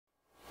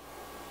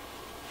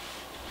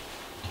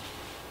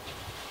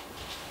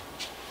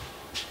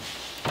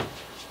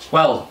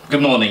Well,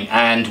 good morning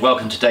and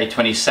welcome to day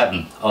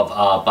 27 of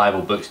our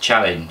Bible Books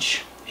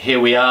Challenge.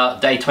 Here we are,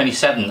 day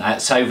 27.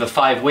 It's over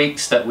 5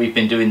 weeks that we've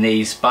been doing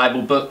these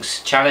Bible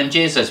Books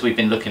Challenges as we've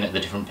been looking at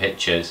the different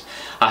pictures.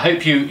 I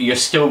hope you're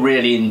still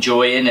really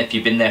enjoying, if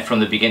you've been there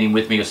from the beginning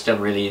with me, you're still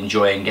really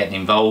enjoying getting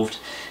involved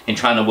in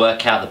trying to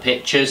work out the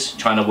pictures,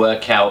 trying to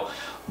work out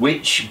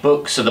which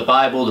books of the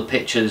Bible the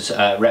pictures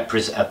are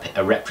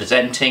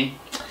representing.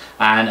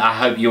 And I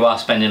hope you are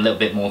spending a little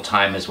bit more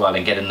time as well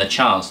and getting the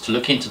chance to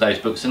look into those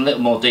books in a little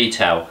more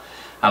detail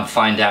and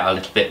find out a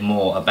little bit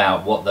more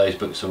about what those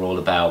books are all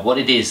about, what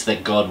it is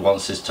that God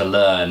wants us to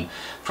learn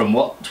from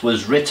what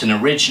was written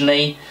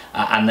originally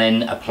and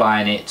then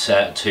applying it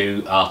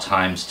to our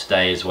times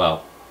today as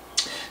well.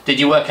 Did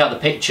you work out the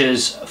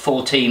pictures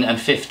 14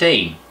 and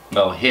 15?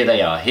 Well, here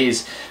they are.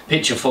 Here's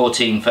picture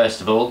 14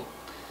 first of all.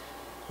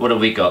 What have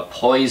we got?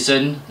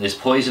 Poison. There's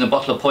poison, a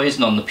bottle of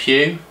poison on the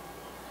pew.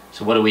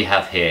 So what do we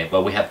have here?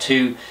 Well, we have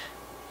two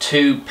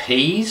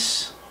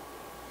peas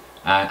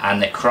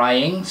and they're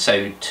crying,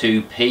 so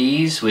 2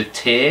 peas with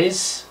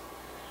tears.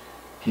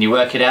 Can you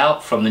work it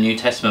out from the New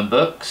Testament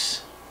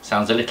books?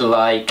 Sounds a little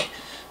like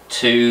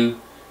 2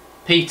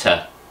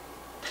 Peter.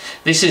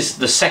 This is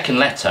the second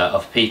letter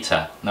of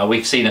Peter. Now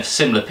we've seen a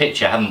similar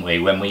picture, haven't we,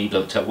 when we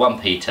looked at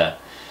 1 Peter.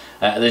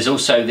 There's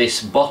also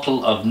this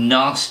bottle of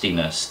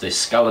nastiness, this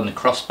skull and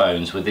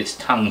crossbones with its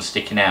tongue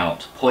sticking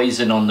out,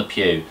 poison on the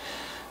pew,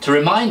 to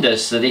remind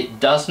us that it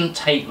doesn't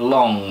take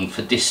long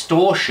for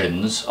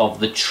distortions of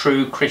the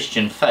true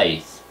Christian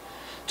faith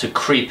to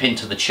creep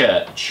into the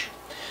church,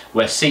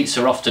 where seats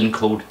are often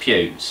called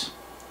pews.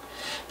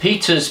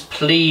 Peter's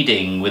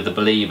pleading with the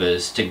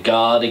believers to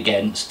guard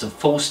against the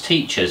false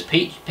teachers,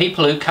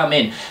 people who come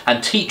in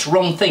and teach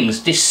wrong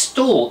things,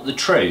 distort the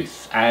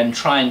truth and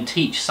try and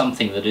teach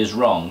something that is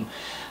wrong.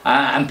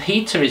 And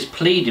Peter is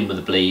pleading with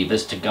the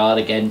believers to guard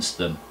against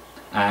them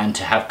and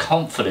to have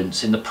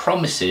confidence in the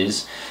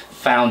promises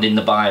found in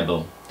the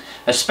Bible,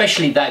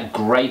 especially that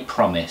great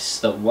promise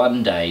that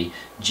one day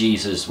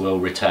Jesus will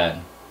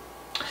return.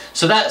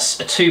 So that's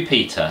 2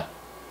 Peter,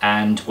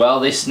 and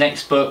well, this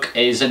next book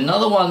is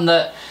another one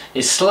that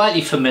is slightly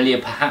familiar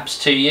perhaps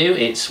to you.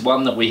 It's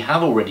one that we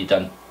have already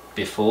done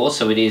before,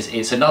 so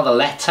it's another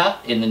letter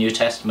in the New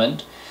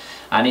Testament,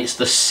 and it's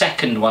the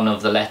second one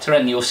of the letter.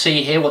 And you'll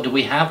see here, what do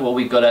we have? Well,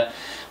 we've got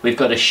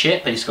a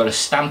ship, and it's got a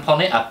stamp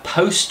on it, a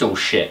postal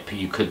ship,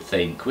 you could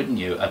think, wouldn't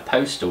you? A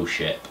postal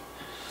ship.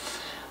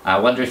 I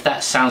wonder if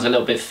that sounds a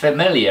little bit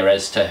familiar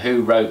as to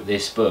who wrote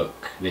this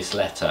book, this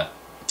letter.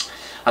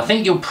 I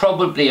think you'll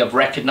probably have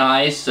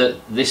recognised that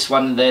this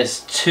one,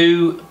 there's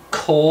 2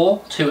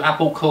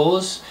 apple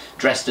cores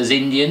dressed as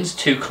Indians,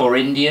 2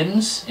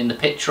 Corinthians in the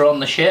picture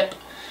on the ship.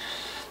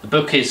 The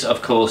book is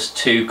of course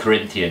 2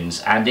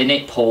 Corinthians, and in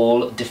it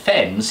Paul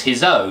defends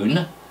his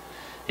own,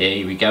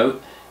 here we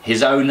go,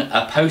 his own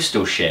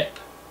apostleship,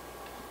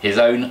 his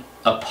own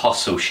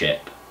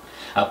apostleship.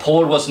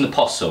 Paul was an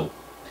apostle.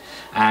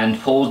 And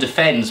Paul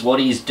defends what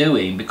he's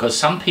doing because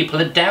some people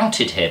had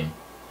doubted him,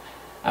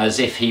 as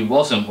if he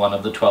wasn't one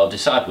of the 12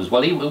 disciples.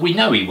 Well, we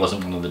know he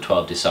wasn't one of the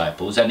 12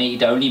 disciples, and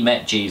he'd only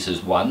met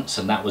Jesus once,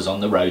 and that was on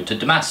the road to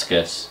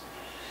Damascus.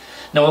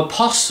 Now,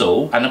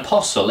 an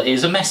apostle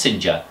is a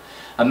messenger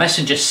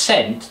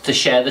sent to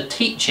share the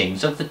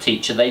teachings of the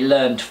teacher they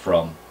learned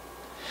from.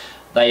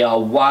 They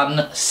are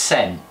 1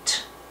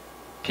 cent.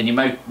 Can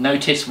you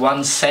notice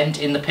 1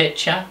 cent in the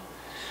picture?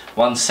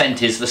 1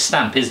 cent is the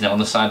stamp, isn't it, on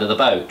the side of the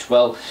boat?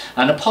 Well,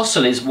 an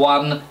apostle is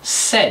 1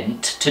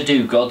 sent to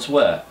do God's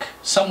work.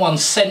 Someone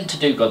sent to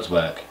do God's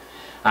work.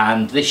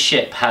 And this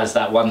ship has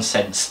that 1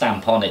 cent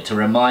stamp on it to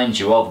remind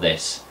you of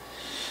this.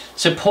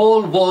 So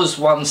Paul was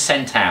 1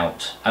 sent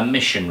out, a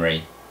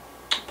missionary.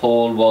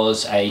 Paul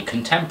was a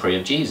contemporary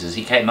of Jesus.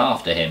 He came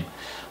after him.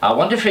 I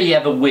wonder if he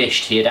ever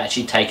wished he had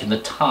actually taken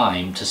the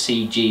time to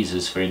see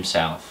Jesus for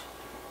himself.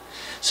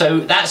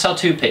 So that's our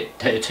two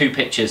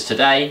pictures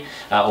today,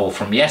 or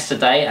from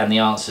yesterday, and the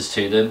answers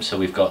to them. So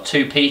we've got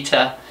 2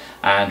 Peter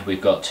and we've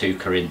got 2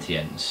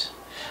 Corinthians.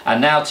 And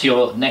now to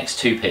your next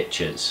 2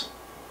 pictures.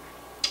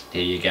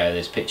 Here you go,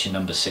 there's picture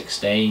number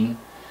 16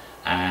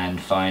 and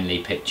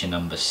finally picture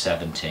number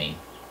 17.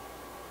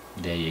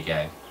 There you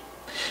go.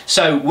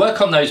 So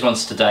work on those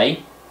ones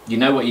today. You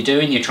know what you're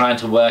doing, you're trying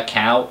to work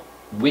out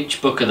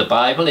which book of the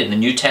Bible, in the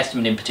New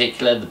Testament in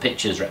particular, the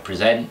pictures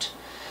represent.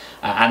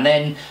 And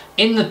then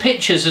in the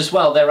pictures as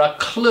well, there are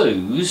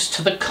clues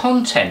to the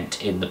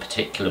content in the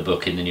particular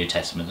book in the New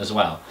Testament as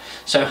well.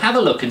 So have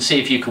a look and see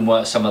if you can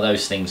work some of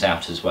those things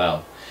out as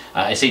well.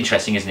 It's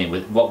interesting, isn't it,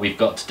 with what we've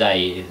got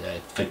today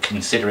for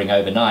considering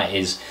overnight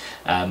is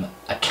a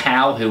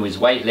cow who is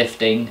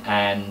weightlifting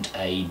and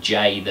a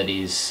jay that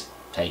is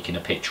taking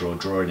a picture or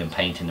drawing and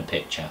painting a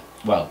picture.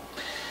 Well,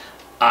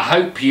 I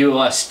hope you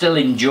are still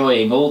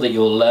enjoying all that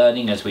you're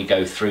learning as we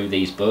go through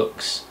these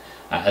books.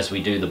 As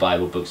we do the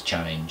Bible Books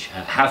Challenge.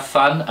 Have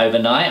fun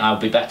overnight. I'll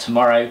be back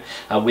tomorrow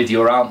with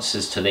your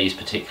answers to these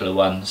particular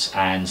ones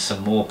and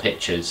some more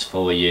pictures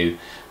for you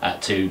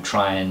to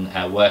try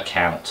and work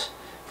out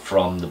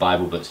from the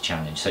Bible Books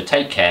Challenge. So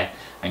take care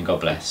and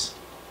God bless.